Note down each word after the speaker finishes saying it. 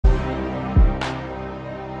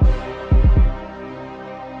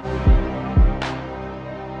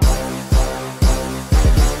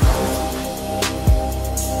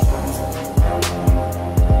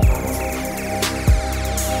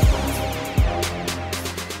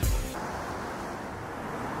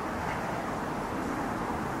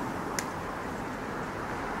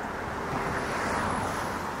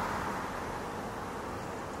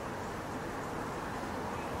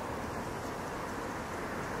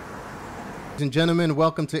Ladies and gentlemen,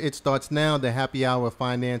 welcome to It Starts Now, the happy hour of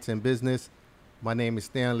finance and business. My name is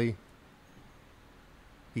Stanley.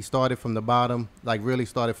 He started from the bottom, like really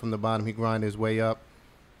started from the bottom. He grinded his way up,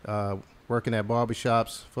 working at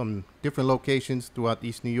barbershops from different locations throughout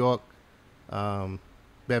East New York,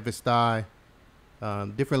 Bedford-Stuy,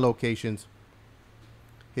 different locations.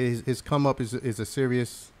 His come up is a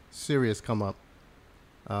serious come up.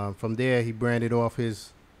 From there, he branded off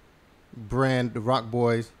his brand, the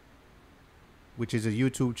Rockboys, which is a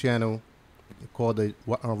YouTube channel called the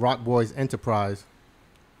Rockboys Enterprise.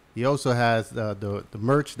 He also has the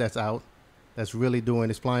merch that's out, that's really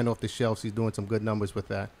it's flying off the shelves. He's doing some good numbers with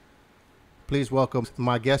that. Please welcome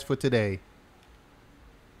my guest for today,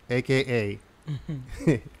 a.k.a.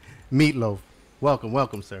 Meatloaf.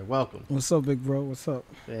 Welcome, sir. Welcome. What's up, big bro? What's up?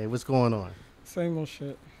 Hey, what's going on? Same old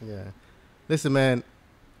shit. Yeah. Listen, man,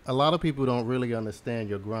 a lot of people don't really understand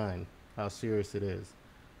your grind, how serious it is.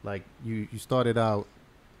 Like, you started out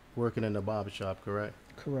working in the barbershop, correct?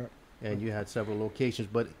 Correct. And you had several locations,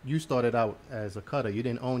 but you started out as a cutter. You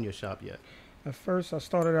didn't own your shop yet. At first, I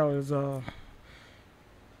started out as a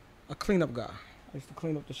cleanup guy. I used to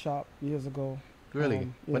clean up the shop years ago. Really? Yeah.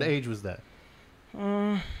 What age was that?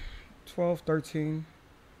 12, 13.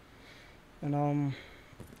 And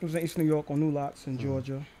it was in East New York on New Lots in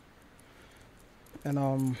Georgia.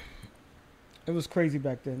 And it was crazy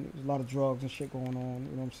back then. There was a lot of drugs and shit going on,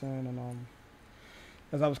 you know what I'm saying? And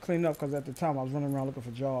as I was cleaning up, because at the time I was running around looking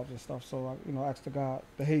for jobs and stuff, so I asked the guy,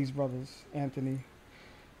 the Hayes brothers, Anthony,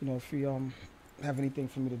 if he have anything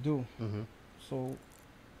for me to do. Mm-hmm. So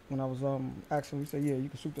when I was asking him, he said, yeah, you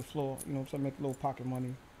can sweep the floor, so I make a little pocket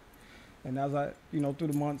money. And as I, through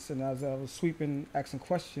the months and as I was sweeping, asking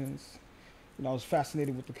questions, I was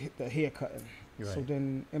fascinated with the hair cutting. Right. So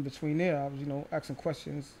then in between there, I was, asking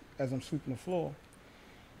questions as I'm sweeping the floor.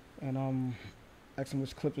 And asking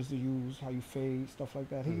which clippers to use, how you fade, stuff like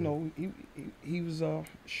that. Mm-hmm. He was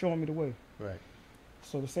showing me the way. Right.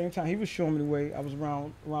 So the same time he was showing me the way, I was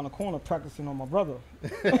around the corner practicing on my brother.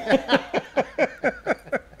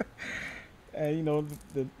 And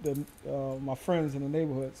my friends in the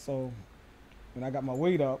neighborhood. So when I got my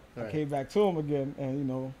weight up, right. I came back to him again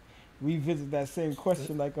and revisit that same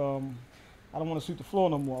question like I don't want to sweep the floor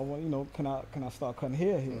no more. I want, can I start cutting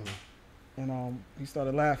hair here? Mm-hmm. And he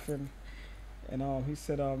started laughing. And he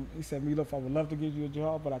said, Meatloaf, I would love to give you a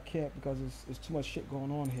job, but I can't because it's too much shit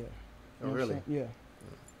going on here. Oh, really? Yeah.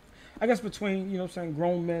 I guess between,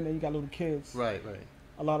 grown men and you got little kids. Right.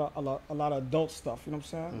 A lot of adult stuff, you know what I'm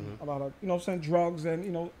saying? Mm-hmm. A lot of, drugs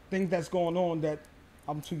and, things that's going on that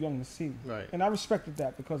I'm too young to see. Right. And I respected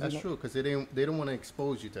that because that's true, because they don't want to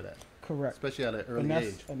expose you to that. Correct. Especially at an early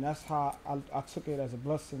age. And that's how I took it as a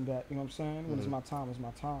blessing that, you know what I'm saying? When it's my time, it's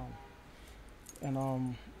my time.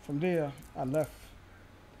 And from there, I left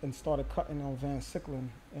and started cutting on Van Sicklen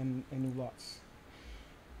in New Lots.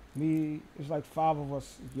 It was like 5 of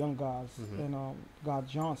us young guys, and God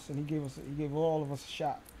Johnson, he gave all of us a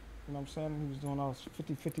shot. You know what I'm saying? He was doing all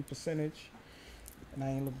 50-50 percentage, and I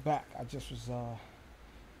ain't looked back. I just was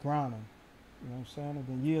grinding. You know what I'm saying? And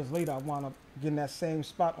then years later, I wound up getting that same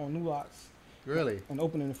spot on New Lots. Really? And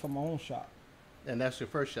opening it for my own shop. And that's your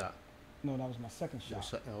first shop? No, that was my second shop.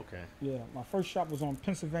 Okay. Yeah, my first shop was on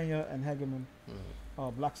Pennsylvania and Hegeman,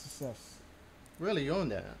 Black Success. Really? You own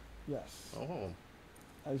that? Yes. Oh.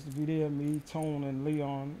 I used to be there, me, Tone, and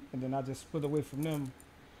Leon, and then I just split away from them.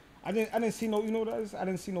 I didn't see no, what that is? I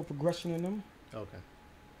didn't see no progression in them. Okay.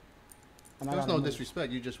 And there's no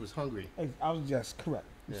disrespect. You just was hungry. I was just correct.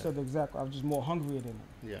 You said exactly. I was just more hungrier than them.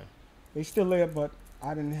 Yeah. They still there, but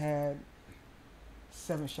I didn't had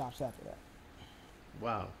 7 shops after that.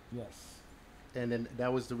 Wow. Yes. And then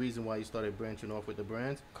that was the reason why you started branching off with the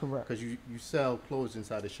brands? Correct. Because you sell clothes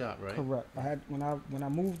inside the shop, right? Correct. I had when I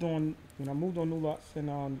moved on New Lots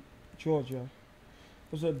in Georgia,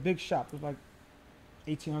 it was a big shop. It was like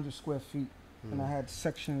 1,800 square feet, and I had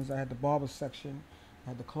sections. I had the barber section,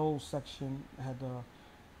 I had the clothes section, I had the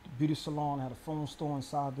beauty salon, I had a phone store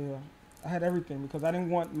inside there. I had everything because I didn't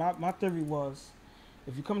want my theory was,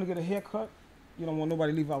 if you come to get a haircut, you don't want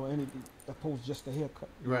nobody to leave out with anything opposed to just a haircut.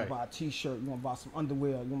 You want to buy a t-shirt, you want to buy some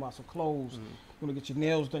underwear, you want to buy some clothes, you want to get your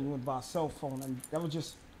nails done, you want to buy a cell phone. And that was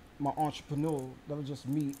just my entrepreneur. That was just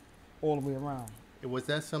me all the way around. Was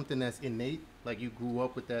that something that's innate? Like you grew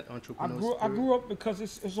up with that entrepreneur spirit? I grew up because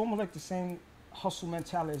it's almost like the same hustle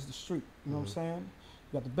mentality as the street. You know what I'm saying?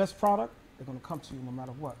 You got the best product, they're going to come to you no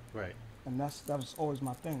matter what. Right. And that was always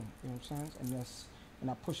my thing. You know what I'm saying? And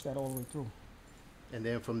I pushed that all the way through. And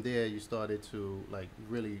then from there, you started to like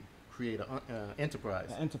really create an enterprise.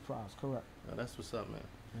 An enterprise, correct. That's what's up, man.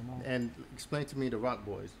 You know? And explain to me the Rock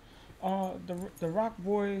Boys. The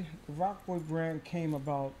Rockboy brand came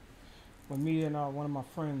about when me and one of my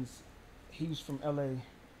friends, he was from LA,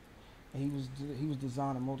 and he was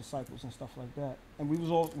designing motorcycles and stuff like that, and we was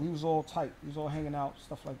all tight, we was all hanging out,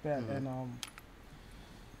 stuff like that, Mhm. and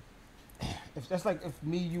if that's like if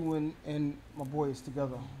me, you, and my boy is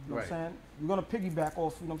together, you know what I'm Right. saying? We're gonna piggyback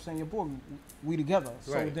off, you know what I'm saying, your boy, we together.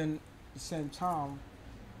 So Right. then at the same time,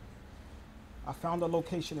 I found a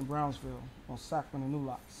location in Brownsville on Sacman and New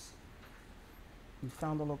Lots. I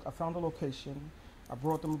found a location. I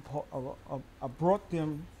brought them. I brought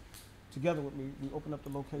them together with me. We opened up the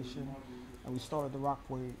location, and we started the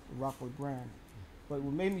Rockboy brand. But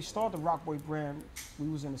what made me start the Rockboy brand, we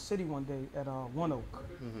was in the city one day at One Oak,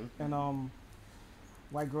 Mhm. and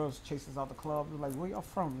white girls chased us out the club. They're like, "Where y'all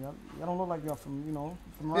from? Y'all don't look like y'all from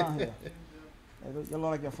from around here. Y'all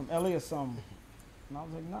look like y'all from LA or something." And I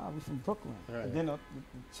was like, "Nah, we from Brooklyn." Right. And then they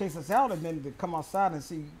chase us out, and then to come outside and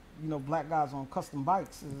see black guys on custom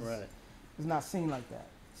bikes Right. is not seen like that.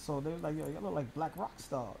 So they was like, "Yo, y'all look like black rock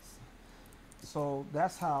stars." So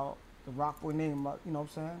that's how the Rockboy name, you know what I'm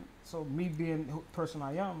saying? So me being the person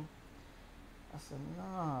I am, I said,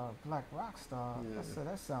 "Nah, black rock star." Yeah. I said,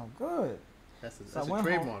 "That sound good." That's a, So that's I a went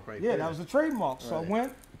trademark home. right Yeah, there. that was a trademark. So I Right.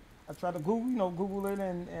 went. I tried to Google it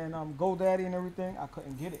and GoDaddy and everything. I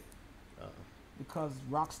couldn't get it Uh, because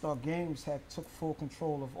Rockstar Games had took full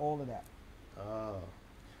control of all of that. oh.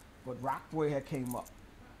 But Rockboy had came up.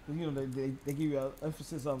 They give you an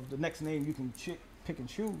emphasis of the next name you can pick and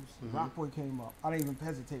choose. Mhm. Rockboy came up. I didn't even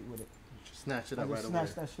hesitate with it. Just snatch it I up just right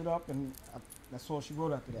snatched away. that shit up, and that's all she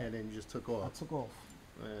wrote after that. And then you just took I off. took off.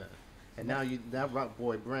 Yeah. And now that Rock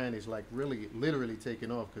Boy brand is like really, literally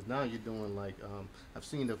taking off because now you're doing like I've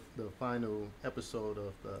seen the final episode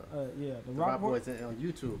of Yeah, the Rock Boys on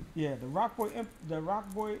YouTube. Yeah, the Rockboy.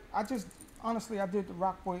 I did the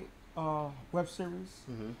Rockboy web series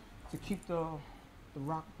Mm-hmm. to keep the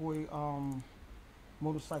Rockboy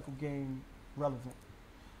motorcycle game relevant,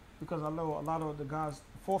 because I know a lot of the guys,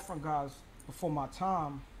 forefront guys before my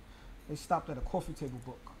time, they stopped at a coffee table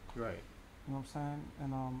book. Right. You know what I'm saying?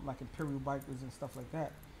 And like Imperial Bikers and stuff like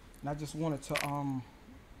that. And I just wanted to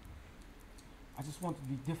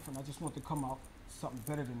be different. I just wanted to come out something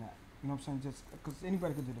better than that. You know what I'm saying? Just because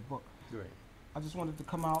anybody could do the book. Right. I just wanted to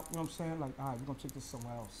come out, you know what I'm saying? Like, all right, we're gonna take this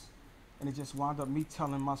somewhere else. And it just wound up me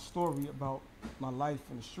telling my story about my life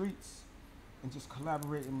in the streets and just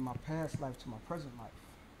collaborating my past life to my present life.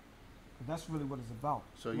 And that's really what it's about.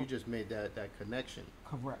 So you just made that connection.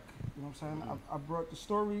 Correct. You know what I'm saying? Mhm. I brought the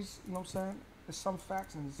stories, you know what I'm saying? There's some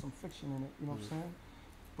facts and there's some fiction in it, you know what I'm saying?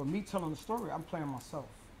 But me telling the story, I'm playing myself.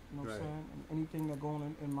 You know what I'm Right. saying? And anything that going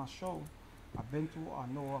on in my show, I've been through, I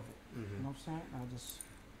know of it. Mm-hmm. You know what I'm saying? And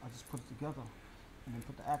I just put it together. And then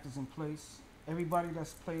put the actors in place. Everybody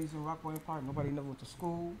that plays in Rockboy Empire, nobody never went to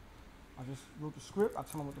school. I just wrote the script, I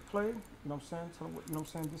tell them what to play, you know what I'm saying? Tell them what, you know what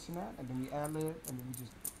I'm saying, this and that, and then we ad-lib, and then we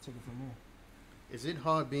just take it from there. Is it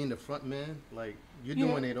hard being the front man? Like you're Yeah.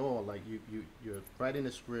 doing it all. Like you're writing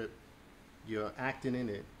the script, you're acting in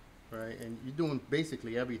it, right? And you're doing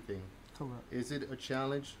basically everything. Correct. Is it a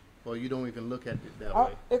challenge, or you don't even look at it that Uh,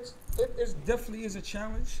 way? it's definitely is a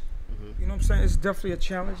challenge. Mm-hmm. You know what I'm saying? It's definitely a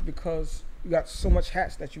challenge because you got so much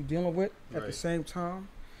hats that you're dealing with at the Right. same time.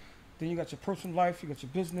 Then you got your personal life, you got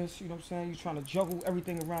your business, you know what I'm saying? You're trying to juggle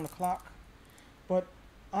everything around the clock. But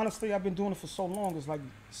honestly, I've been doing it for so long, it's like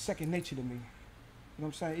second nature to me. You know what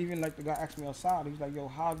I'm saying? Even like the guy asked me outside, he was like, "Yo,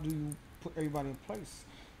 how do you put everybody in place?"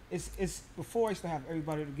 It's before I used to have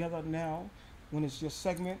everybody together. Now, when it's your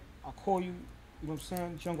segment, I call you, you know what I'm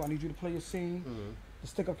saying? Jungle, I need you to play your scene. Mm-hmm. The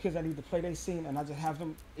stick up kids, I need to play their scene, and I just have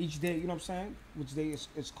them each day, you know what I'm saying? Which day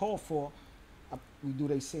it's called for, we do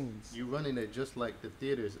their scenes. You running it just like the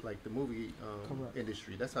theaters, like the movie Correct.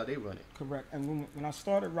 industry. That's how they run it. Correct. And when I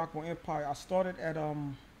started Rockboy Empire, I started at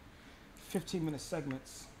 15-minute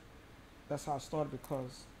segments. That's how I started,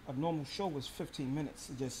 because a normal show was 15 minutes.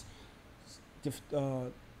 It just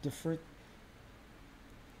different.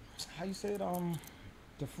 How you say it?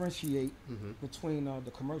 Differentiate Mm-hmm. between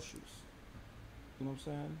the commercials. You know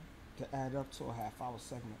what I'm saying? To add up to a half-hour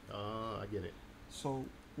segment. Oh, I get it. So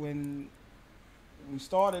when we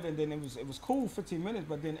started, and then it was cool 15 minutes,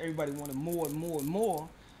 but then everybody wanted more and more and more.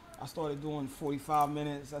 I started doing 45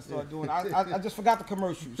 minutes. I started doing. I just forgot the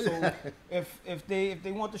commercials. So if they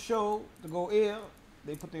want the show to go air,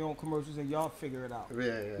 they put their own commercials, and y'all figure it out. Yeah,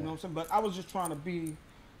 yeah. You know what I'm saying? But I was just trying to be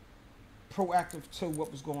proactive to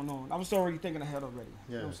what was going on. I was already thinking ahead already.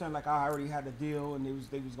 You know what I'm Yeah. saying? Like, I already had the deal, and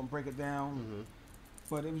they was gonna break it down. Mm-hmm.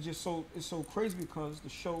 But it was just it's so crazy because the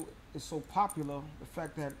show is so popular. The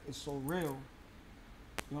fact that it's so real,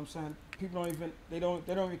 You know what I'm saying? People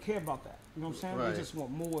don't even care about that. You know what I'm saying? Right. They just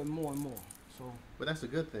want more and more and more. So But that's a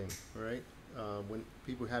good thing, right? When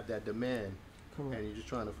people have that demand, correct. and you're just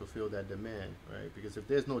trying to fulfill that demand, right? Because if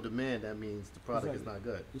there's no demand, that means the product is not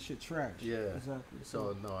good. You should trash. Yeah. Exactly.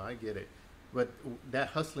 So no, I get it. But that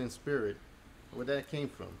hustling spirit, where that came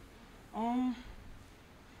from?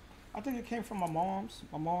 I think it came from my mom's.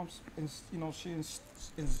 My mom's, you know, she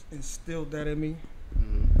instilled that in me.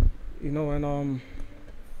 Mm-hmm. You know, and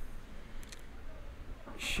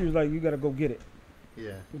she was like, "You gotta go get it." Yeah.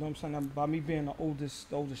 You know what I'm saying? And by me being the oldest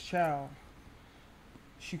child,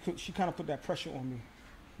 she kind of put that pressure on me,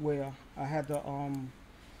 where I had to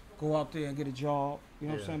go out there and get a job. You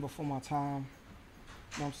know what I'm Yeah. saying? Before my time.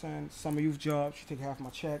 You know what I'm saying? Summer youth job. She take half my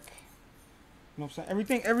check. You know what I'm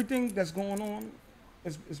saying? Everything that's going on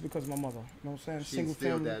is because of my mother. You know what I'm saying? She Single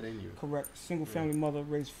instilled family. that in you. Correct. Single Yeah. family mother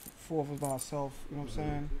raised four of us by herself. You know what I'm Mhm.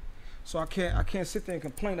 saying? So I can't sit there and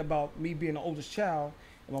complain about me being the oldest child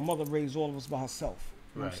and my mother raised all of us by herself.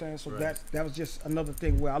 You know what I'm saying? So right. that was just another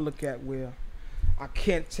thing where I look at where I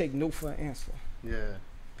can't take no for an answer. Yeah.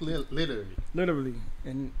 Literally. Literally.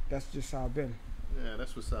 And that's just how I've been. Yeah,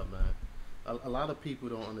 that's what's up, man. A lot of people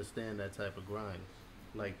don't understand that type of grind,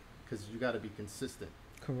 like, because you got to be consistent,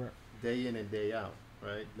 Correct. day in and day out,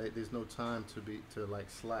 right? Like, there's no time to like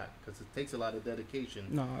slack, because it takes a lot of dedication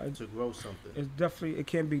No, to grow something. it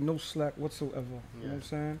can't be no slack whatsoever. You know Yeah. what I'm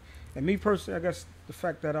saying? And me personally, I guess the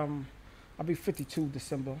fact that I'll be 52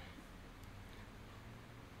 December.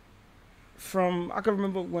 I can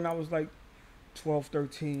remember when I was like 12,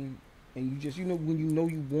 13, and you just, when you know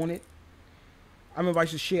you want it. I remember I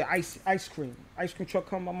used to share ice cream. Ice cream truck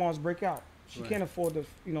come, my mom's break out. She Right. can't afford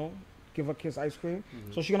to, give her kids ice cream.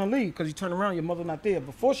 Mhm. So she gonna leave because you turn around, your mother not there.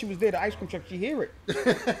 Before she was there, the ice cream truck, she hear it.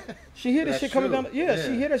 She hear that That's shit coming true. down. Yeah.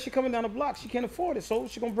 She hear that shit coming down the block. She can't afford it, so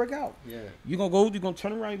she gonna break out. Yeah. You gonna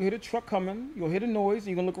turn around, you gonna hear the truck coming, you gonna hear the noise, and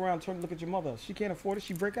you gonna look around, turn and look at your mother. She can't afford it,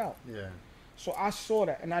 she break out. Yeah. So I saw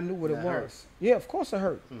that and I knew what it That was. hurt. Yeah, of course it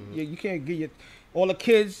hurt. Mhm. Yeah, you can't get all the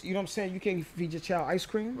kids, you know what I'm saying? You can't feed your child ice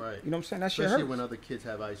cream. Right. You know what I'm saying? That shit Especially hurts. when other kids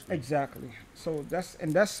have ice cream. Exactly. So that's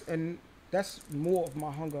more of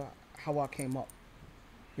my hunger, how I came up.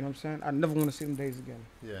 You know what I'm saying? I never want to see them days again.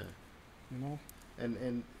 Yeah. You know?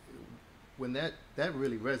 And when that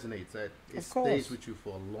really resonates, that it Of course. stays with you for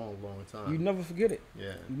a long, long time. You never forget it.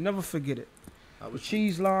 Yeah. You never forget it. I The was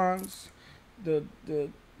cheese lines, the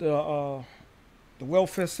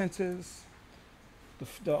welfare centers, the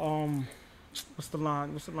what's the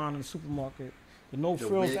line? What's the line in the supermarket? The no The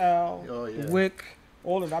frills WIC. aisle, Oh, yeah. the WIC,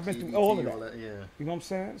 all of that. I've been through all of that. Yeah. You know what I'm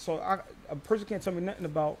saying? So a person can't tell me nothing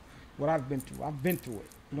about what I've been through. I've been through it.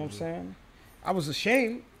 You know what I'm Mhm. saying? I was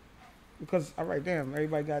ashamed because, all right, damn,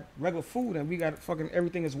 everybody got regular food and we got fucking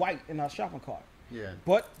everything is white in our shopping cart. Yeah.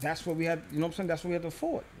 But that's what we had, you know what I'm saying? That's what we had to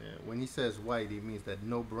afford. Yeah. When he says white, he means that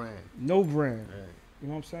no brand. No brand. Right. You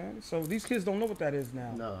know what I'm saying? So these kids don't know what that is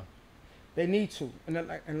now. No. They need to.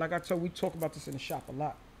 And like I tell, we talk about this in the shop a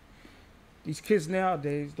lot. These kids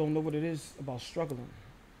nowadays don't know what it is about struggling.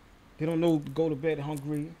 They don't know to go to bed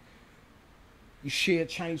hungry. You share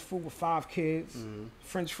Chinese food with 5 kids. Mhm.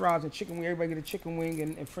 French fries and chicken wing. Everybody get a chicken wing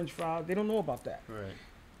and French fries. They don't know about that. Right.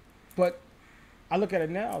 But I look at it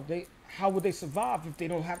now. How would they survive if they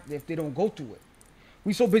don't go through it?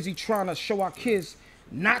 We so busy trying to show our kids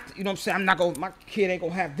not, you know what I'm saying? My kid ain't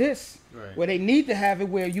gonna have this. Right. Where they need to have it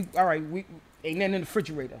where all right, we ain't nothing in the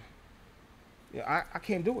refrigerator. Yeah, I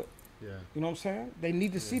can't do it. Yeah. You know what I'm saying? They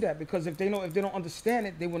need to see that because if they don't understand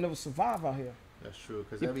it, they will never survive out here. That's true.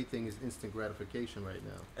 Because Yep. everything is instant gratification right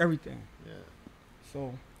now. Everything. Yeah.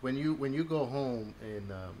 So When you go home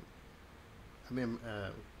and I mean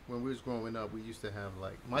when we was growing up, we used to have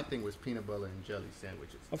like my thing was peanut butter and jelly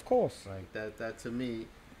sandwiches. of course. Like that to me,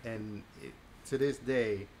 and to this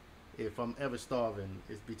day, if I'm ever starving,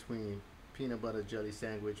 it's between peanut butter jelly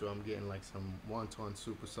sandwich or I'm getting like some wonton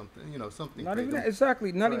soup or something. You know, something. Not even crazy. that.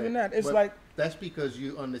 Exactly. Not Right. even that. It's But like that's because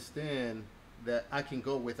you understand that I can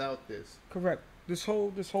go without this. correct. This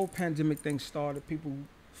whole pandemic thing started. People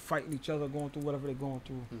fighting each other, going through whatever they're going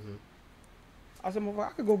through. Mm-hmm. I said, I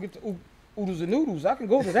could go get the oodles and noodles. I can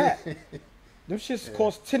go to that. Them shits Yeah.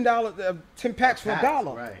 cost $10, 10 packs for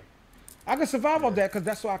 $1. Right. I can survive on Yeah. that because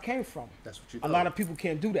that's where I came from. That's what you. A lot of people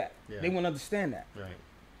can't do that. Yeah. They won't understand that. Right.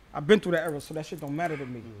 I've been through that era, so that shit don't matter to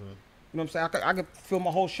me. Mm-hmm. You know what I'm saying? I could fill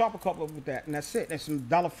my whole shopper cup up with that, and that's it. That's some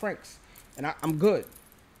dollar francs, and I'm good.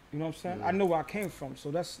 You know what I'm saying? Mhm. I know where I came from,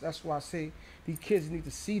 so that's why I say these kids need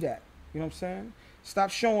to see that. You know what I'm saying? Stop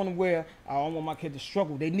showing them where I don't want my kid to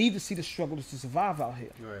struggle. They need to see the struggle to survive out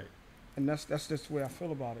here, Right. and that's just the way I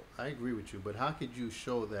feel about it. I agree with you, but how could you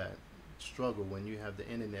show that struggle when you have the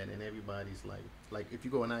internet and everybody's like if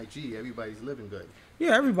you go on IG, everybody's living good.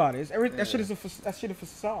 Yeah, everybody. That shit is a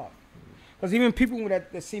facade. Because even people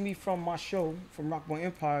that see me from my show, from Rockboy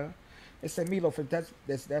Empire, they say, Meatloaf, if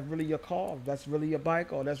that's really your car, if that's really your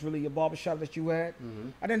bike, or that's really your barbershop that you had.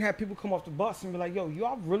 I didn't have people come off the bus and be like, yo,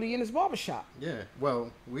 y'all really in this barbershop. Yeah,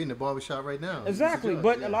 well, we're in the barbershop right now. Exactly,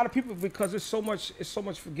 but a lot of people, because there's so much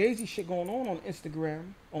fugazi shit going on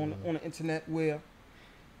Instagram, on the internet, where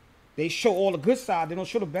they show all the good side, they don't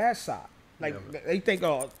show the bad side. Like, they think,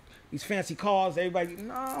 oh, these fancy cars, everybody,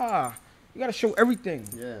 nah. You gotta show everything.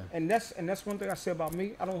 Yeah. And that's one thing I say about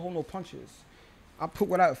me. I don't hold no punches. I put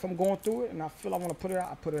what if I'm going through it and I feel I want to put it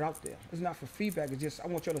out, I put it out there. It's not for feedback. It's just I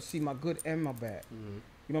want y'all to see my good and my bad. You know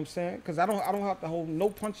what I'm saying? Because I don't have to hold no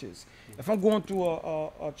punches. If I'm going through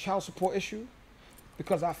a child support issue,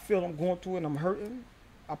 because I feel I'm going through it and I'm hurting,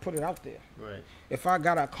 I put it out there. Right. If I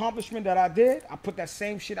got an accomplishment that I did, I put that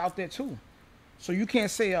same shit out there too. So you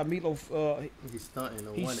can't say Meatloaf. He's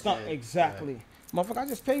stunting. He's stunting exactly. Right. Motherfucker, I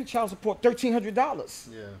just paid child support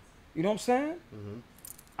 $1,300. Yeah. You know what I'm saying?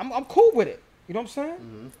 I'm cool with it. You know what I'm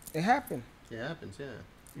saying? It happened. It happens, yeah.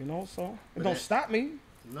 You know, so it don't stop me.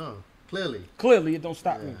 No, clearly. Clearly, it don't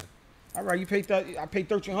stop me. All right, I paid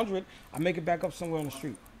 $1,300. I make it back up somewhere on the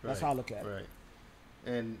street. That's how I look at it. Right.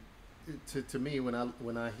 And to me,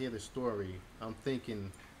 when I hear the story, I'm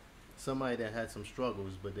thinking somebody that had some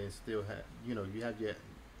struggles, but then still had, you have your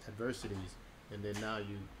adversities, and then now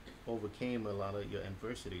you overcame a lot of your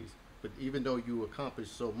adversities. But even though you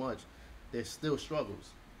accomplished so much, there's still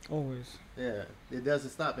struggles. Always. Yeah, it doesn't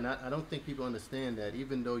stop. And I don't think people understand that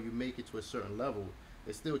even though you make it to a certain level,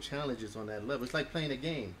 there's still challenges on that level. It's like playing a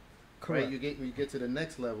game. Correct. Right? You get to the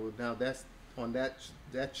next level. Now that's on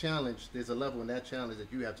that challenge, there's a level in that challenge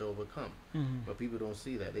that you have to overcome. But people don't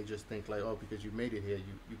see that. They just think like, oh, because you made it here,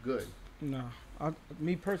 you're good. No.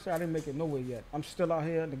 Me personally, I didn't make it nowhere yet. I'm still out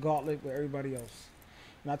here in the gauntlet with everybody else.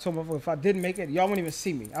 And I told my folks, if I didn't make it, y'all wouldn't even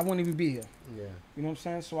see me. I wouldn't even be here. Yeah. You know what I'm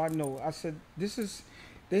saying? So I know. I said,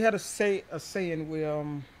 they had a saying where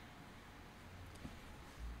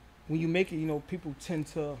when you make it, people tend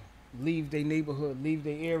to leave their neighborhood, leave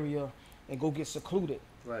their area, and go get secluded.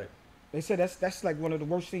 Right. They said that's like one of the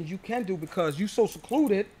worst things you can do, because you so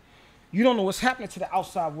secluded, you don't know what's happening to the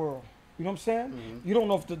outside world. You know what I'm saying? You don't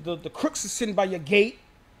know if the crooks is sitting by your gate.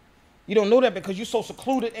 You don't know that because you're so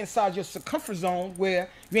secluded inside your comfort zone where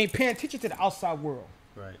you ain't paying attention to the outside world.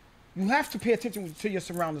 Right. You have to pay attention to your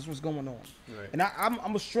surroundings, what's going on. Right. And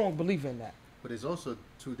I'm a strong believer in that. But it's also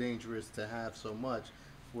too dangerous to have so much,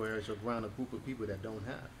 whereas you're around a group of people that don't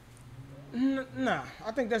have. Nah,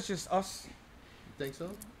 I think that's just us. You think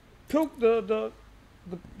so? The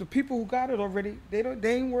people who got it already, they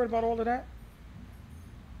ain't worried about all of that.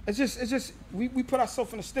 It's just we put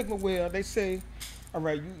ourselves in a stigma where they say, all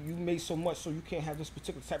right, you made so much, so you can't have this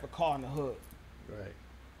particular type of car in the hood. Right.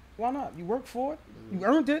 Why not? You worked for it. You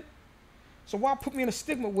earned it. So why put me in a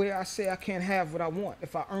stigma where I say I can't have what I want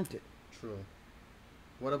if I earned it? True.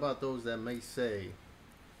 What about those that may say,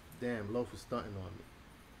 damn, Loaf is stunting on me?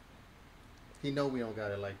 He know we don't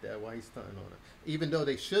got it like that. Why he's stunting on it? Even though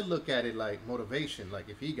they should look at it like motivation. Like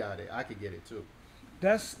if he got it, I could get it too.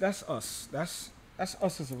 That's us. That's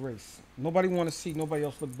us as a race. Nobody want to see nobody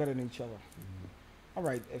else look better than each other. All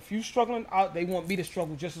right, if you struggling out, they want me to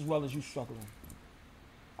struggle just as well as you struggling.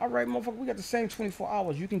 All right, motherfucker, we got the same 24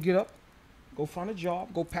 hours. You can get up, go find a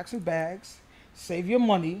job, go pack some bags, save your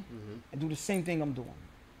money, and do the same thing I'm doing.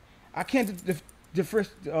 I can't deter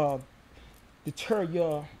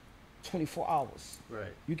your 24 hours.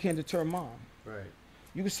 Right. You can't deter mine. Right.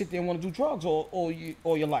 You can sit there and want to do drugs all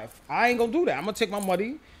your life. I ain't gonna do that. I'm gonna take my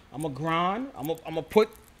money. I'm gonna grind. I'm gonna put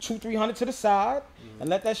 $200-300 to the side and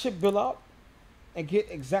let that shit build up and get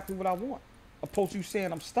exactly what I want. Opposed to you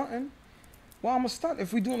saying I'm stunting. Well, I'm a stunt.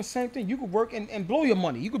 If we're doing the same thing, you could work and blow your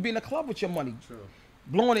money. You could be in a club with your money. True.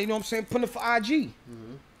 Blowing it, you know what I'm saying? Putting it for IG.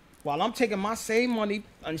 While I'm taking my same money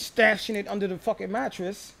and stashing it under the fucking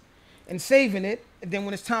mattress and saving it. And then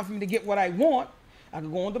when it's time for me to get what I want, I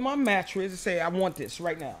can go under my mattress and say, I want this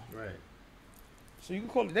right now. Right. So you can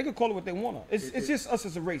call it, they can call it what they want. It's just us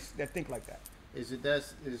as a race that think like that. Is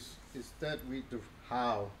that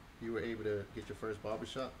how you were able to get your first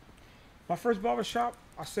barbershop? My first barbershop,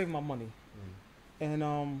 I saved my money.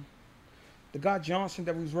 And the guy Johnson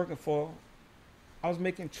that we was working for, I was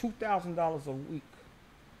making $2,000 a week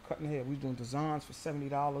cutting hair. We was doing designs for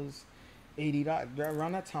 $70, $80.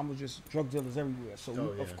 Around that time, it was just drug dealers everywhere. So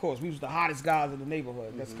of course, we was the hottest guys in the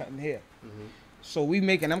neighborhood that's cutting hair. So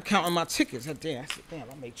I'm counting my tickets. I said, damn,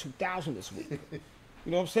 I made $2,000 this week.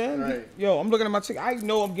 You know what I'm saying? Right. Yo, I'm looking at my ticket. I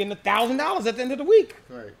know I'm getting $1,000 at the end of the week.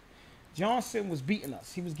 Right. Johnson was beating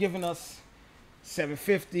us. He was giving us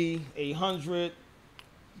 750, 800.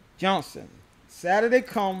 Johnson. Saturday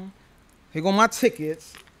come, here go my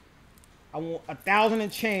tickets. I want 1,000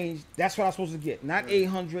 and change. That's what I'm supposed to get. Not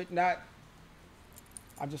 800, not.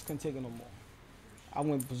 I just couldn't take it no more. I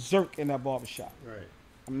went berserk in that barbershop. Right.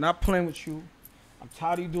 I'm not playing with you. I'm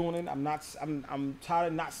tired of you doing it. I'm tired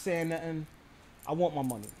of not saying nothing. I want my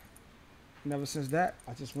money. And ever since that,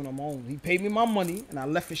 I just went on my own. He paid me my money, and I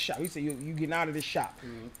left his shop. He said, you getting out of this shop.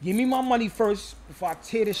 Mm-hmm. Give me my money first before I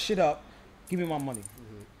tear this shit up. Give me my money.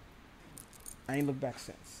 Mm-hmm. I ain't looked back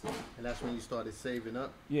since. And that's when you started saving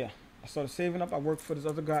up? Yeah. I started saving up. I worked for this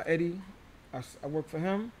other guy, Eddie. I worked for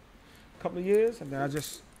him a couple of years, and then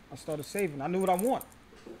I started saving. I knew what I wanted.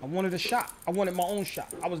 I wanted a shop. I wanted my own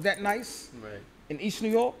shop. I was that nice in East New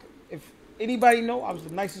York. If anybody know, I was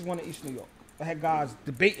the nicest one in East New York. I had guys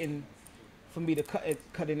debating for me to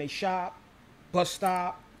cut in a shop, bus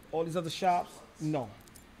stop, all these other shops. No.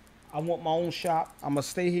 I want my own shop. I'm going to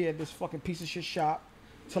stay here at this fucking piece of shit shop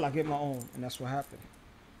till I get my own. And that's what happened.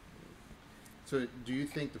 So do you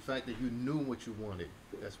think the fact that you knew what you wanted,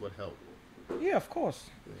 that's what helped? Yeah, of course.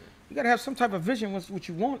 Yeah. You got to have some type of vision with what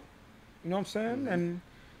you want. You know what I'm saying? Mm-hmm. And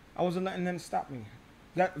I wasn't letting them stop me.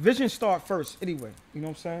 That vision start first anyway. You know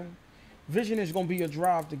what I'm saying? Vision is going to be your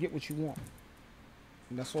drive to get what you want.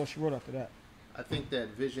 And that's all she wrote after that. I think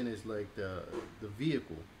that vision is like the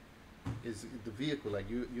vehicle. Is the vehicle, like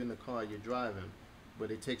you're in the car, you're driving, but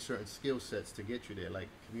it takes certain skill sets to get you there. Like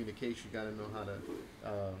communication, you gotta know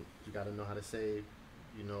how to save.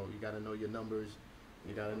 You gotta know your numbers.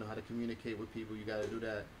 You gotta know how to communicate with people. You gotta do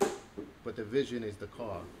that. But the vision is the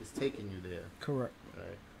car. It's taking you there. Correct.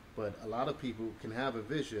 Right. But a lot of people can have a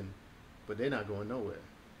vision, but they're not going nowhere.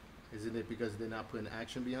 Isn't it because they're not putting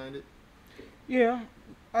action behind it? Yeah,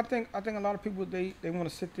 I think a lot of people they want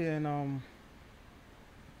to sit there and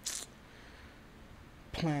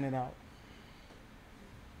plan it out.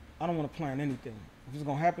 I don't want to plan anything. If it's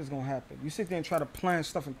gonna happen, it's gonna happen. You sit there and try to plan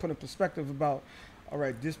stuff and put in perspective about, all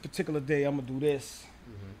right, this particular day I'm gonna do this.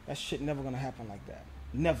 Mm-hmm. That shit never gonna happen like that.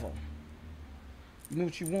 Never. You know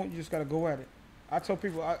what you want, you just gotta go at it. I tell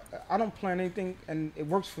people I don't plan anything and it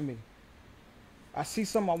works for me. I see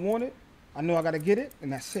something I wanted, I know I gotta get it,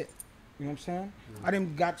 and that's it. You know what I'm saying? Mm-hmm. I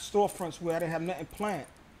didn't got storefronts where I didn't have nothing planned.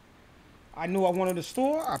 I knew I wanted a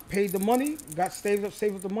store, I paid the money, saved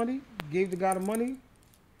up the money, gave the guy the money,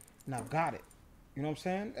 and I got it. You know what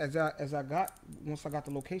I'm saying? Once I got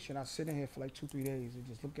the location, I sit in here for like 2-3 days and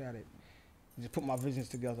just look at it, and just put my visions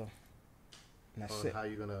together, and that's it. How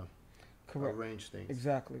you gonna arrange things?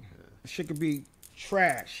 Exactly. Yeah. Shit could be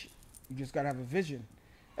trash. You just gotta have a vision.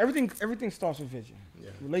 Everything starts with vision.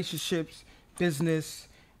 Yeah. Relationships, business,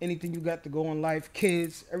 anything you got to go in life,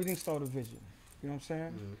 kids, everything starts with vision. You know what I'm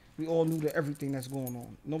saying? Mm-hmm. We all knew that everything that's going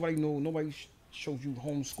on. Nobody shows you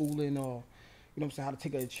homeschooling or, you know what I'm saying, how to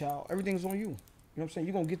take care of a child. Everything's on you. You know what I'm saying?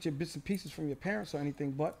 You're going to get your bits and pieces from your parents or anything,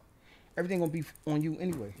 but everything going to be on you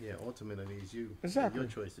anyway. Yeah, ultimately it's you. Exactly. Your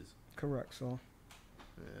choices. Correct, so.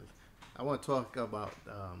 Yeah. I want to talk about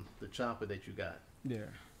the chopper that you got. Yeah.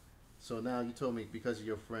 So now you told me because of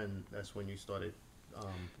your friend, that's when you started.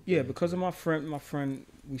 Yeah, because of my friend,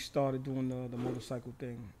 we started doing the motorcycle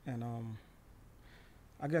thing, and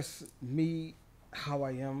I guess me, how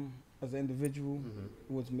I am as an individual,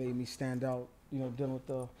 mm-hmm. was made me stand out. You know, dealing with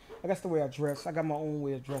the way I dress. I got my own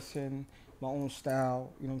way of dressing, my own style.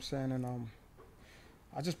 You know what I'm saying? And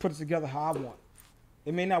I just put it together how I want.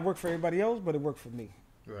 It may not work for everybody else, but it worked for me.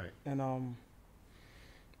 Right. And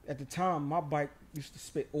at the time, my bike used to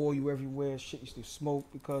spit oil everywhere. Shit used to smoke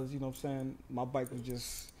because, you know what I'm saying, my bike was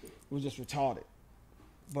just retarded.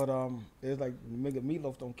 But it was like, nigga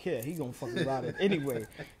Meatloaf don't care. He gonna fucking ride it anyway.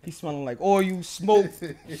 He smelling like oil, smoke,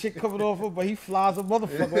 shit coming off him, but he flies a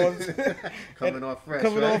motherfucker. Coming off fresh,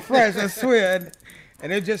 Coming right? off fresh, I swear.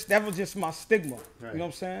 And that was just my stigma. Right. You know what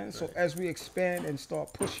I'm saying? Right. So as we expand and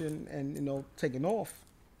start pushing and, you know, taking off,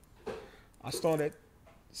 I started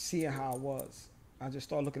seeing how I was. I just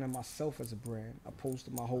started looking at myself as a brand, opposed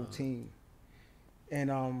to my whole team. And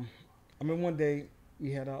I remember one day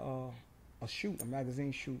we had a shoot, a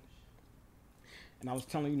magazine shoot. And I was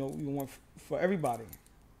telling her, you know, we want for everybody.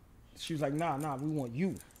 She was like, nah, we want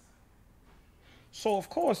you. So of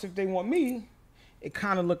course, if they want me, it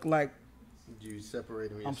kind of looked like you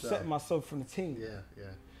separating me. I'm setting myself from the team. Yeah.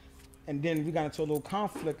 And then we got into a little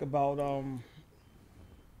conflict about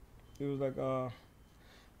it was like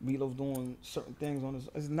Meatloaf doing certain things on his.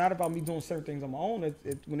 It's not about me doing certain things on my own.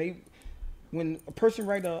 When a person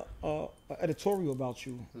write a editorial about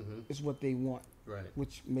you, mm-hmm. it's what they want, right?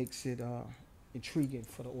 Which makes it intriguing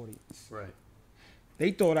for the audience. Right.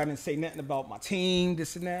 They thought I didn't say nothing about my team,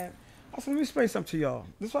 this and that. I said, let me explain something to y'all.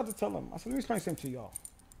 This is what I had to tell him. I said, let me explain something to y'all.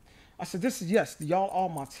 I said, this is, yes, y'all are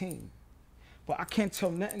my team. But I can't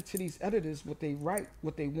tell nothing to these editors what they write,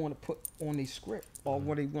 what they want to put on their script or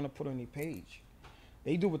what they want to put on their page.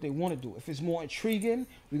 They do what they want to do. If it's more intriguing,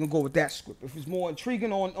 we're going to go with that script. If it's more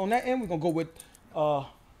intriguing on that end, we're going to go with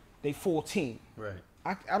they full team. Right.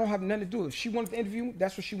 I don't have nothing to do. If she wanted to interview,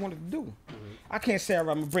 that's what she wanted to do. I can't say, all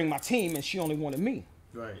right, I'm going to bring my team, and she only wanted me.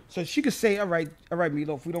 Right. So she could say, all right,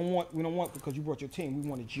 Meatloaf, we don't want because you brought your team. We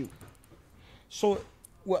wanted you. So,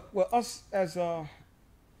 well, us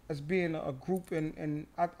as being a group, and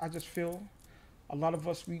I just feel a lot of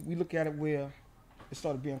us we look at it where it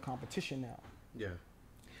started being competition now. Yeah.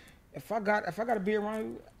 If I got to be around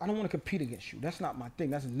you, I don't want to compete against you. That's not my thing.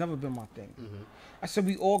 That's never been my thing. I said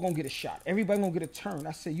we all gonna get a shot. Everybody gonna get a turn.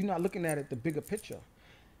 I said you're not looking at it the bigger picture.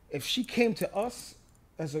 If she came to us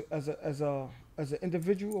as an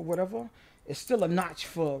individual or whatever, it's still a notch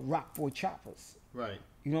for Rockboy choppers. Right.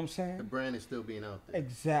 You know what I'm saying? The brand is still being out there.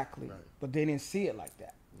 Exactly. Right. But they didn't see it like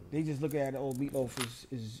that. They just look at it, oh, Meatloaf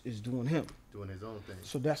is doing him. Doing his own thing.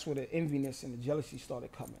 So that's where the enviness and the jealousy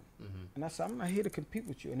started coming. And I said, I'm not here to compete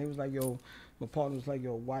with you. And they was like, yo, my partner was like,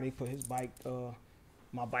 yo, why they put his bike,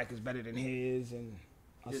 my bike is better than his. And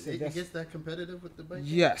I said, it gets that competitive with the bike?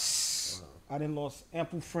 Yes. Wow. I done lost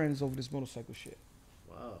ample friends over this motorcycle shit.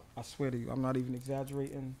 Wow. I swear to you, I'm not even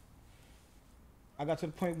exaggerating. I got to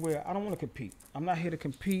the point where I don't want to compete. I'm not here to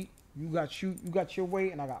compete. You got your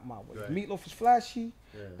way, and I got my way. Right. Meatloaf is flashy.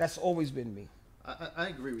 Yeah. That's always been me. I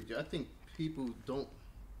agree with you. I think people don't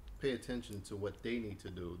pay attention to what they need to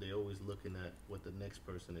do. They're always looking at what the next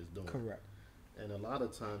person is doing. Correct. And a lot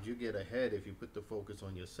of times you get ahead if you put the focus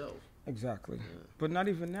on yourself. Exactly. Yeah. But not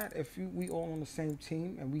even that. If we all on the same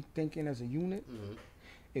team and we thinking as a unit,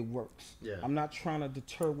 it works. Yeah. I'm not trying to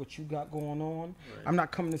deter what you got going on. Right. I'm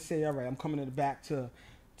not coming to say, all right, I'm coming in the back to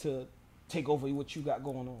take over what you got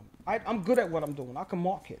going on. I'm good at what I'm doing. I can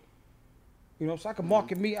market. You know, so I can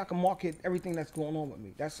market me. I can market everything that's going on with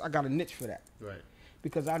me. I got a niche for that. Right.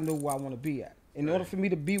 Because I know where I want to be at. In order for me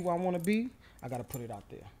to be where I want to be, I got to put it out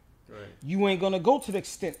there. Right. You ain't going to go to the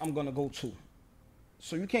extent I'm going to go to.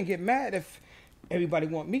 So you can't get mad if everybody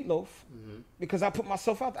want Meatloaf because I put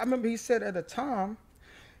myself out there. I remember he said at the time,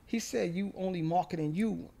 he said, you only marketing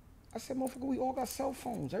you. I said, motherfucker, we all got cell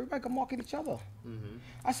phones. Everybody can market each other.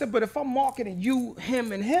 I said, but if I'm marketing you,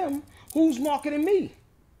 him, and him, who's marketing me?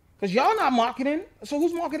 Because y'all not marketing, so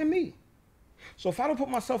who's marketing me? So if I don't put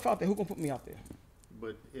myself out there, who can put me out there?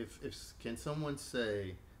 But if can someone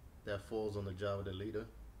say that falls on the job of the leader?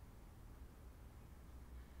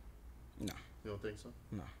 No. You don't think so?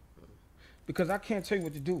 No. Because I can't tell you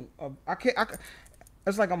what to do. I can't.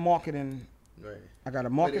 It's like I'm marketing. Right. I got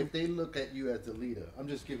to market. But if they look at you as the leader, I'm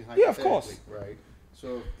just giving Yeah, of course. Right.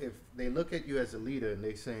 So if they look at you as a leader and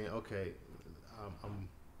they saying, okay,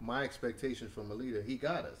 my expectations from a leader, he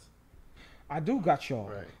got us. I do got y'all.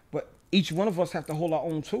 Right. But each one of us have to hold our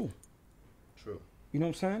own too. True. You know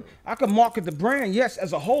what I'm saying? I can market the brand, yes,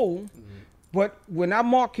 as a whole, but when I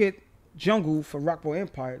market Jungle for Rockboy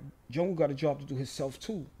Empire, Jungle got a job to do himself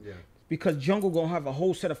too. Yeah. Because Jungle gonna have a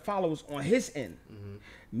whole set of followers on his end.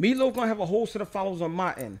 Meatloaf gonna have a whole set of followers on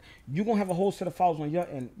my end. You gonna have a whole set of followers on your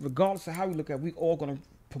end. Regardless of how we look at it, we all gonna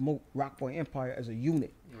promote Rockboy Empire as a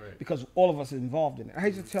unit. Right. Because all of us are involved in it. I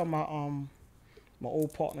used to tell my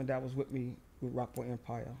old partner that was with me with Rockboy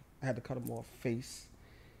Empire, I had to cut him off face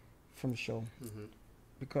from the show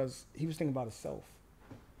because he was thinking about himself.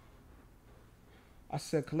 I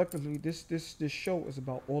said collectively, this show is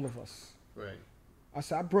about all of us. Right. I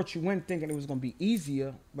said I brought you in thinking it was gonna be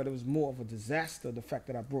easier, but it was more of a disaster. The fact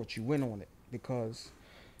that I brought you in on it because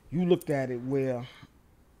you looked at it where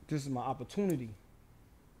this is my opportunity.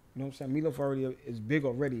 You know what I'm saying? Meatloaf already is big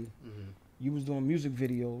already. You was doing music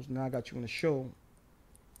videos. Now I got you on the show.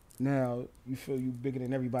 Now you feel you bigger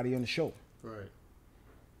than everybody on the show. Right.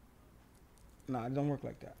 Nah, it don't work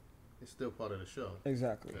like that. It's still part of the show.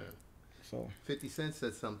 Exactly. Yeah. So 50 Cent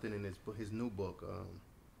said something in his new book,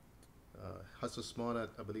 Hustle Smarter.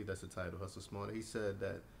 I believe that's the title, Hustle Smarter. He said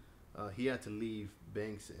that he had to leave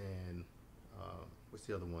Banks and what's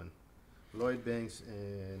the other one? Lloyd Banks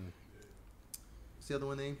and what's the other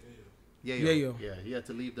one name? Yayo. Yeah, he had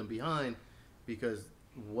to leave them behind because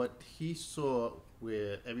what he saw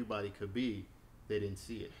where everybody could be, they didn't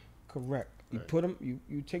see it. correct. You Right. put them.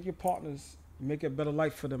 You take your partners, you make it a better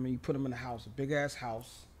life for them, and you put them in a house, a big ass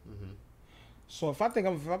house. So if I think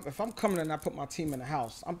if I'm coming and I put my team in the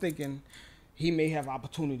house, I'm thinking he may have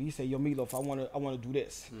opportunity. He say, "Yo, Meatloaf, I want to do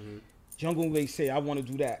this." Jungle may say, "I want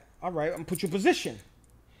to do that." All right, I'm gonna put you in position.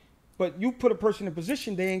 But you put a person in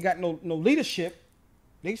position, they ain't got no leadership.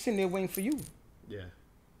 They sitting there waiting for you. Yeah.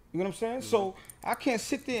 You know what I'm saying? So I can't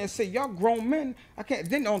sit there and say y'all grown men. I can't.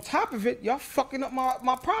 Then on top of it, y'all fucking up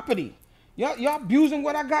my property. Y'all abusing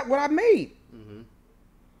what I got, what I made.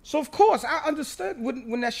 So of course I understood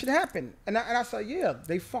when that shit happened, and I said, yeah,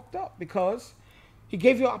 they fucked up because he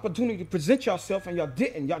gave you an opportunity to present yourself and y'all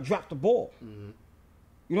didn't. Y'all dropped the ball. You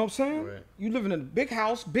know what I'm saying? Right. You living in a big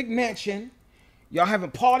house, big mansion. Y'all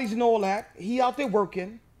having parties and all that. He out there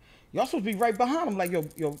working. Y'all supposed to be right behind him, like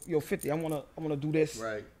yo, 50. I wanna do this.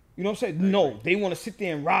 Right. You know what I'm saying? No, they want to sit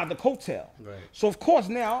there and ride the coattail. Right. So of course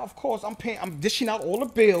I'm dishing out all the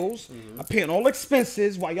bills. I'm paying all the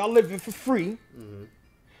expenses while y'all living for free.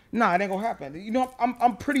 Nah, it ain't gonna happen. You know,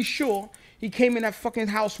 I'm pretty sure he came in that fucking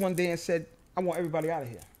house one day and said, I want everybody out of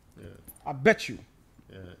here. Yeah. I bet you.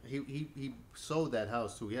 Yeah. He sold that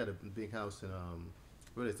house too. He had a big house in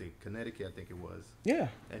what is it, Connecticut, I think it was. Yeah.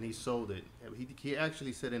 And he sold it. He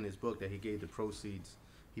actually said in his book that he gave the proceeds.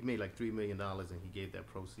 He made like $3 million, and he gave that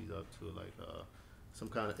proceeds up to like some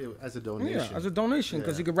kind of as a donation. Yeah, as a donation,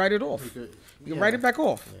 because Yeah. he could write it off. He could write it back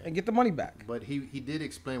off and get the money back. But he did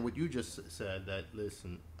explain what you just said. That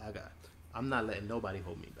listen, I'm not letting nobody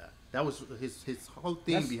hold me back. That was his whole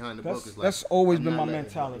theme behind the book. Is like that's always I'm been not my letting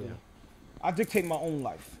mentality. nobody, I dictate my own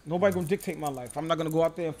life. Nobody gonna dictate my life. I'm not gonna go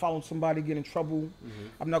out there and follow somebody, get in trouble.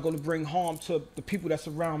 I'm not gonna bring harm to the people that's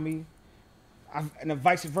around me. And then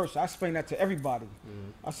vice versa. I explain that to everybody.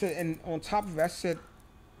 I said, and on top of it, I said,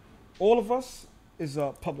 all of us is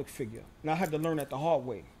a public figure. And I had to learn that the hard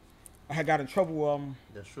way. I had got in trouble.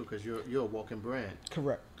 That's true, because you're a walking brand.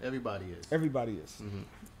 Correct. Everybody is. Everybody is.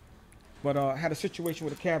 But I had a situation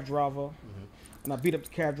with a cab driver, and I beat up the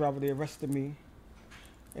cab driver. They arrested me.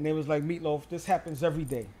 And they was like, Meatloaf, this happens every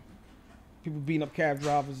day. People beating up cab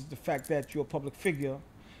drivers. The fact that you're a public figure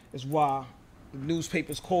is why the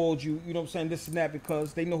newspapers called you, you know what I'm saying, this and that,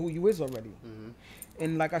 because they know who you is already.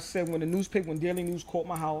 And like I said, when Daily News called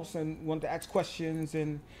my house and wanted to ask questions,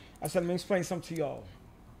 and I said, let me explain something to y'all.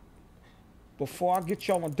 Before I get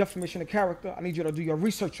y'all on defamation of character, I need you to do your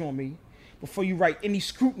research on me before you write any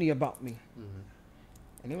scrutiny about me.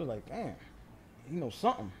 And they was like, damn, you know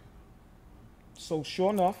something. So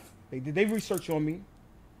sure enough, they did their research on me.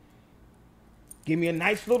 Gave me a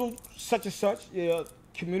nice little such and such,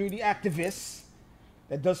 community activist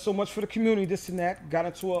that does so much for the community, this and that. Got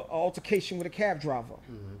into an altercation with a cab driver.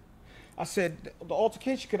 I said, the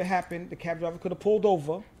altercation could have happened. The cab driver could have pulled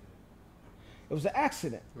over. It was an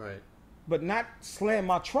accident. Right. But not slam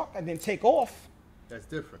my truck and then take off. That's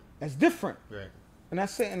different. That's different. Right. And I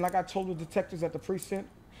said, and like I told the detectives at the precinct,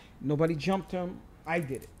 nobody jumped him. I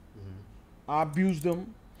did it. I abused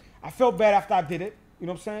him. I felt bad after I did it. You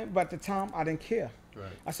know what I'm saying? But at the time, I didn't care.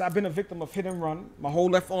 Right. I said, I've been a victim of hit and run. My whole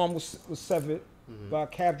left arm was severed by a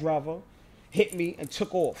cab driver, hit me and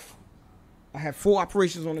took off. I had 4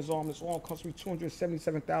 operations on his arm. This arm cost me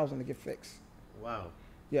 $277,000 to get fixed. Wow.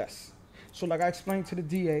 Yes. So like I explained to the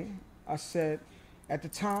DA, I said, at the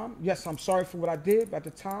time, yes, I'm sorry for what I did, but at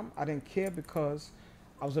the time, I didn't care because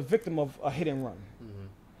I was a victim of a hit and run.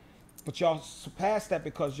 But y'all surpassed that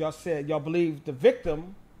because y'all said y'all believed the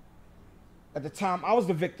victim. At the time, I was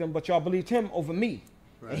the victim, but y'all believed him over me.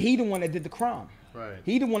 Right. And he the one that did the crime. Right.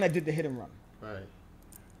 He the one that did the hit and run. Right.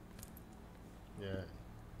 Yeah.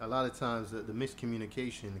 A lot of times the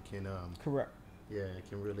miscommunication can correct. Yeah, it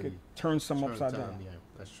can really could turn some upside down. Yeah,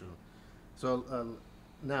 that's true. So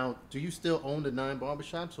now, do you still own the 9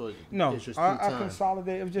 barbershops, or no? It's just I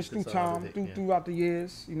consolidated. It was just through time, yeah. throughout the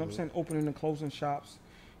years. You know what I'm saying? Opening and closing shops.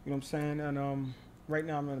 You know what I'm saying? And right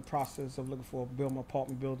now I'm in the process of looking for build my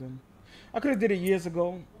apartment building. I could have did it years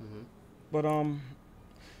ago, but I'm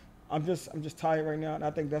just tired right now, and I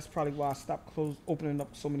think that's probably why I stopped opening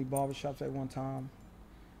up so many barbershops at one time.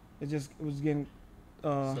 It was getting. It's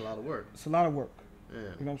a lot of work. It's a lot of work. Yeah.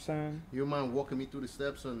 You know what I'm saying? You mind walking me through the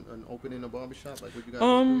steps on opening a barbershop, like what you guys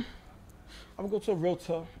do? I would go to a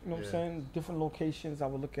realtor. You know what I'm saying? Different locations I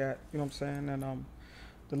would look at. You know what I'm saying? And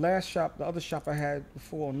the other shop I had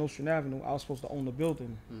before on Nostrand Avenue, I was supposed to own the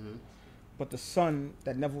building. But the son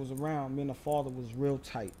that never was around, me and the father was real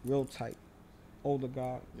tight, older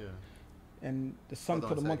guy. Yeah. And the son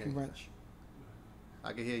put a monkey wrench.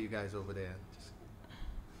 I can hear you guys over there.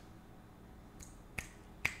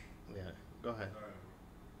 Yeah, go ahead.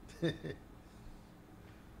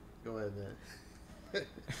 Go ahead,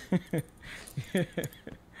 man.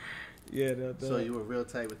 Yeah. So you were real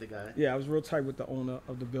tight with the guy? Yeah, I was real tight with the owner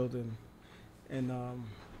of the building. And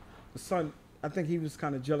the son, I think he was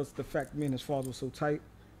kind of jealous of the fact me and his father were so tight.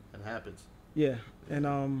 It happens. Yeah.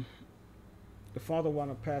 And the father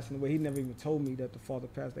wound up passing away. He never even told me that the father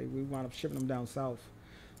passed away. We wound up shipping him down south.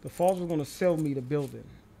 The father was going to sell me the building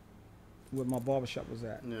where my barbershop was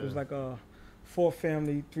at. Yeah. It was like a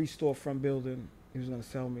 4-family, 3-storefront building. He was gonna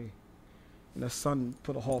sell me, and the son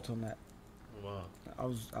put a halt on that. Wow. I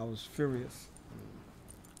was furious.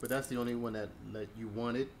 But that's the only one that you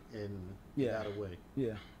wanted and Yeah. got away.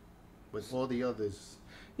 Yeah. But all the others.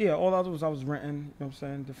 Yeah, all the others I was renting, you know what I'm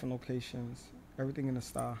saying, different locations, everything in the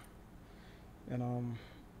style. And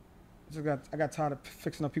I got tired of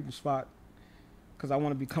fixing up people's spot because I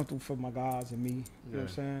want to be comfortable for my guys and me, you know what I'm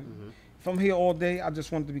saying? Mm-hmm. If I'm here all day, I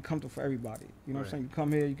just want it to be comfortable for everybody. You know what I'm Right. saying? You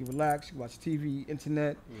come here, you can relax, you can watch TV,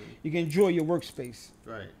 internet, Mm-hmm. you can enjoy your workspace,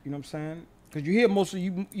 Right. you know what I'm saying? Because you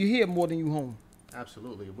hear more than you home.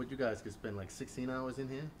 Absolutely. What you guys could spend like 16 hours in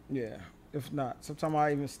here? Yeah, if not. Sometimes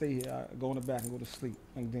I even stay here, I go in the back and go to sleep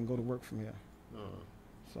and then go to work from here. Oh,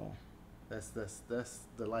 So, that's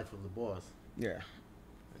the life of the boss. yeah.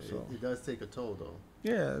 So. It does take a toll though.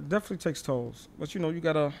 Yeah, it definitely takes tolls. But you know, you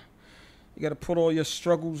gotta put all your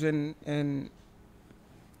struggles and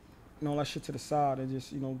all that shit to the side and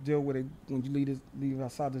just, you know, deal with it when you leave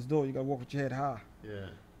outside this door. You gotta walk with your head high. Yeah.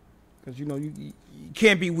 Because you know you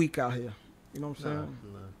can't be weak out here. You know what I'm saying?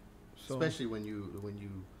 No. So, Especially when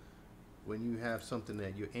you have something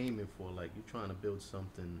that you're aiming for, like you're trying to build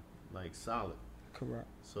something like solid. correct.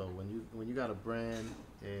 So when you got a brand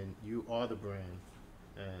and you are the brand,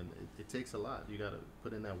 and it takes a lot. You got to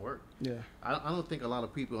put in that work. Yeah. I don't think a lot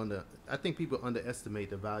of people I think people underestimate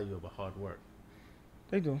the value of a hard work.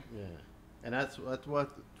 They do. Yeah, and that's what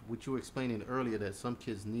you were explaining earlier, that some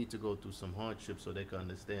kids need to go through some hardship so they can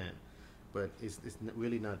understand. But it's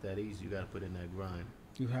really not that easy. You got to put in that grind.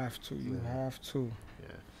 You have to. You Yeah. have to. Yeah,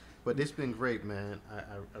 but it's been great, man.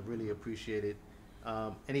 I really appreciate it.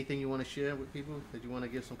 Anything you want to share with people that you want to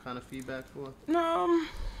give some kind of feedback for? No.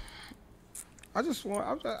 I just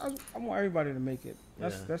want I want everybody to make it. Yeah.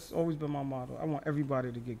 That's always been my motto. I want everybody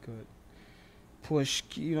to get good. Push,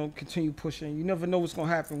 you know, continue pushing. You never know what's gonna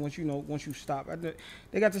happen once you stop.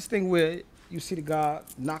 They got this thing where you see the guy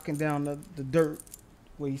knocking down the dirt,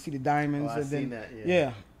 where you see the diamonds, Oh, I and then seen that. Yeah.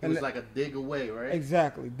 yeah, It was like a dig away, right?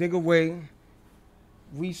 exactly, dig away.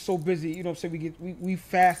 We so busy, you know what I'm saying? We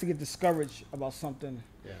fast to get discouraged about something,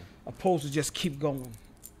 Yeah. opposed to just keep going.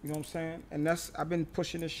 You know what I'm saying? And I've been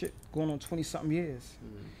pushing this shit going on 20-something years.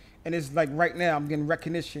 Mm. And it's like right now I'm getting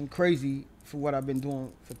recognition crazy for what I've been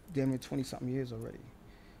doing for damn near 20-something years already.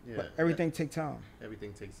 Yeah. But everything take time.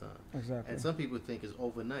 Everything takes time. Exactly. And some people think it's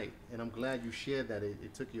overnight. And I'm glad you shared that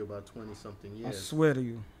it took you about 20-something I years. swear to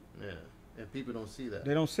you. Yeah. And people don't see that.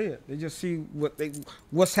 They don't see it. They just see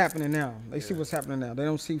what's happening now. They see Yeah. what's happening now. They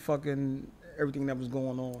don't see fucking everything that was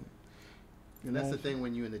going on. And that's the thing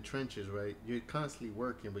when you're in the trenches, right? You're constantly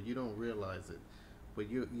working, but you don't realize it. But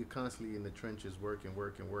you're constantly in the trenches working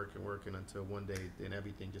until one day then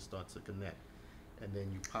everything just starts to connect. And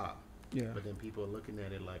then you pop. Yeah. But then people are looking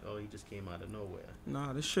at it like, oh, he just came out of nowhere.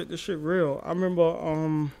 Nah, this shit real. I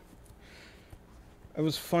remember it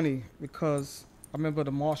was funny because I remember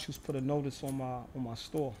the marshals put a notice on my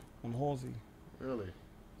store on Halsey. Really?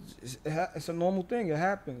 It's a normal thing. It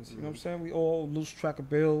happens. You know what I'm saying? We all lose track of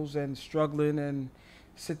bills and struggling and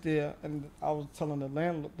sit there. And I was telling the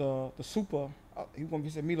landlord, the super, he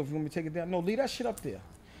said, Meatloaf, you want me to take it down? No, leave that shit up there.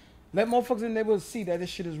 Let motherfuckers in the neighborhood see that this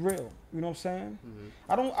shit is real. You know what I'm saying? Mm-hmm.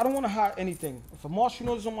 I don't want to hide anything. If a marshal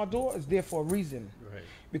notice on my door, it's there for a reason. Right.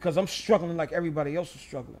 Because I'm struggling like everybody else is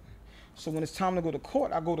struggling. So when it's time to go to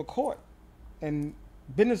court, I go to court. And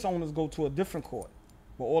business owners go to a different court.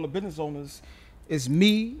 Where all the business owners is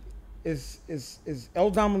me, is El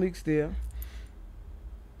Dominique's there.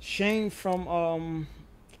 Shane from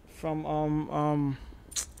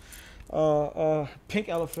Pink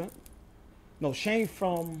Elephant. No, Shane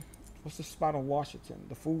from what's the spot on Washington?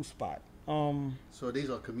 The food spot. So these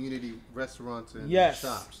are community restaurants and yes.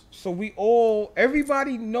 shops. So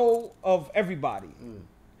everybody know of everybody. Mm.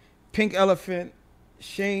 Pink Elephant,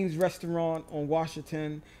 Shane's restaurant on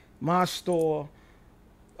Washington, my store.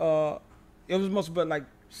 It was must have been like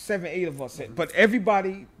 7, 8 of us. Mm-hmm. But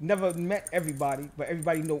everybody never met everybody, but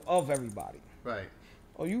everybody know of everybody. Right.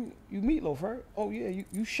 Oh, you Meatloaf, right? Oh yeah,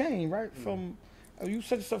 you Shane, right? Mm. From you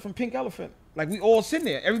said stuff from Pink Elephant. Like we all sitting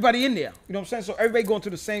there, everybody in there. You know what I'm saying? So everybody going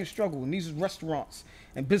through the same struggle, and these are restaurants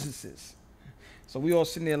and businesses. So we all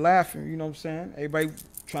sitting there laughing, you know what I'm saying? Everybody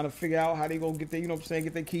trying to figure out how they gonna get their, you know what I'm saying,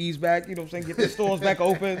 get their keys back, you know what I'm saying, get their stores back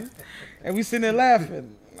open. And we sitting there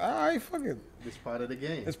laughing. All right, fuck it. It's part of the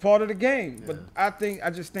game. It's part of the game. Yeah. But I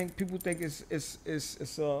just think people think it's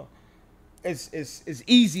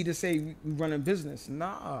easy to say we run a business.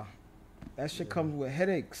 Nah. That shit comes with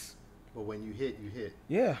headaches. But when you hit, you hit.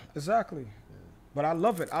 Yeah, exactly. Yeah. But I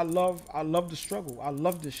love it. I love the struggle. I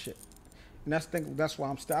love this shit. And that's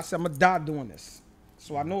why I said I'm gonna die doing this.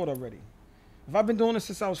 So I know it already. If I've been doing this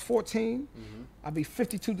since I was 14, I'll be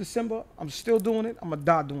 52 December. I'm still doing it. I'm gonna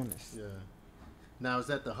die doing this. Yeah. Now, is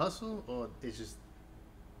that the hustle, or it's just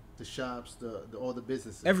the shops, the all the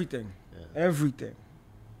businesses? Everything. Yeah. Everything.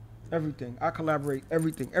 Everything. I collaborate.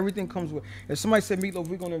 Everything. Everything comes with. If somebody said, Meatloaf,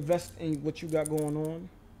 we're gonna invest in what you got going on,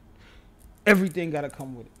 everything gotta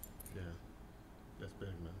come with it. Yeah. That's big,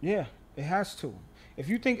 man. Yeah, it has to. If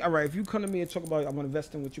you think, all right, if you come to me and talk about I'm gonna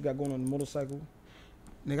invest in what you got going on the motorcycle,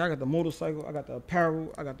 nigga, I got the motorcycle, I got the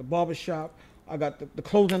apparel, I got the barber shop, I got the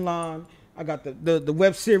clothing line, I got the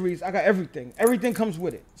web series, I got everything. Everything comes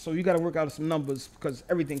with it. So you got to work out some numbers because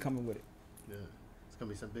everything coming with it. Yeah, it's gonna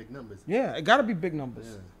be some big numbers. Yeah, it got to be big numbers.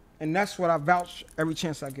 Yeah. And that's what I vouch every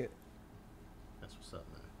chance I get. That's what's up,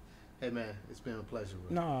 man. Hey, man, it's been a pleasure,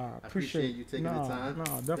 bro. Nah, I appreciate you taking the time. Nah,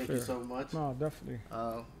 definitely. Thank you so much. Nah, definitely.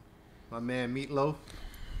 My man Meatloaf.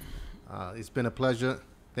 It's been a pleasure.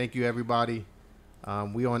 Thank you, everybody.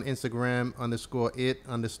 We on Instagram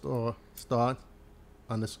 _it_start_now.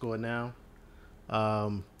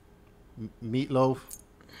 Meatloaf.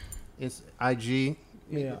 It's IG.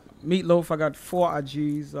 Yeah, Meatloaf. I got 4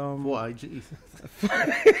 IGs. 4 IGs.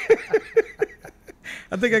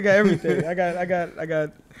 I think I got everything. I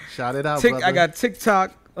got. Shout it out, brother. I got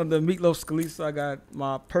TikTok under Meatloaf Scalisa. I got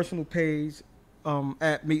my personal page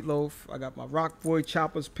at Meatloaf. I got my Rockboy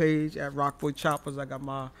Choppers page at Rockboy Choppers. I got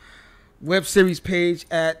my web series page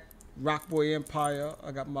at Rockboy Empire.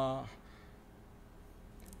 I got my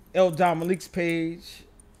L. Dominic's page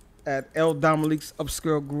at L. Dominic's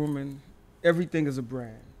Upscale Grooming. Everything is a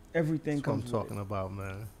brand. Everything That's comes with what I'm talking it. about,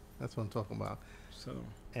 man. That's what I'm talking about. So,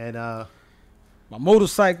 and my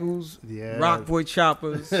motorcycles, yeah, Rockboy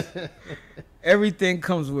Choppers, everything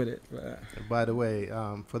comes with it. By the way,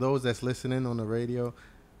 for those that's listening on the radio,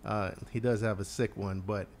 he does have a sick one.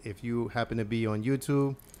 But if you happen to be on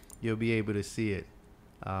YouTube, you'll be able to see it.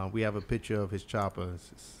 We have a picture of his chopper.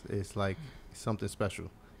 It's like something special.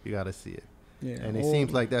 You got to see it. Yeah, and it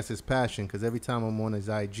seems like that's his passion, because every time I'm on his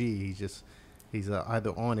IG, he's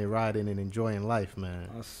either on it, riding, and enjoying life, man.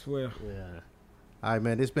 I swear. Yeah. All right,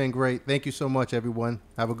 man. It's been great. Thank you so much, everyone.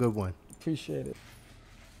 Have a good one. Appreciate it.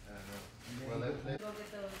 Go get those.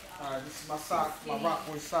 All right, this is my socks, my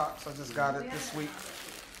Rockboy socks. I just got it this week.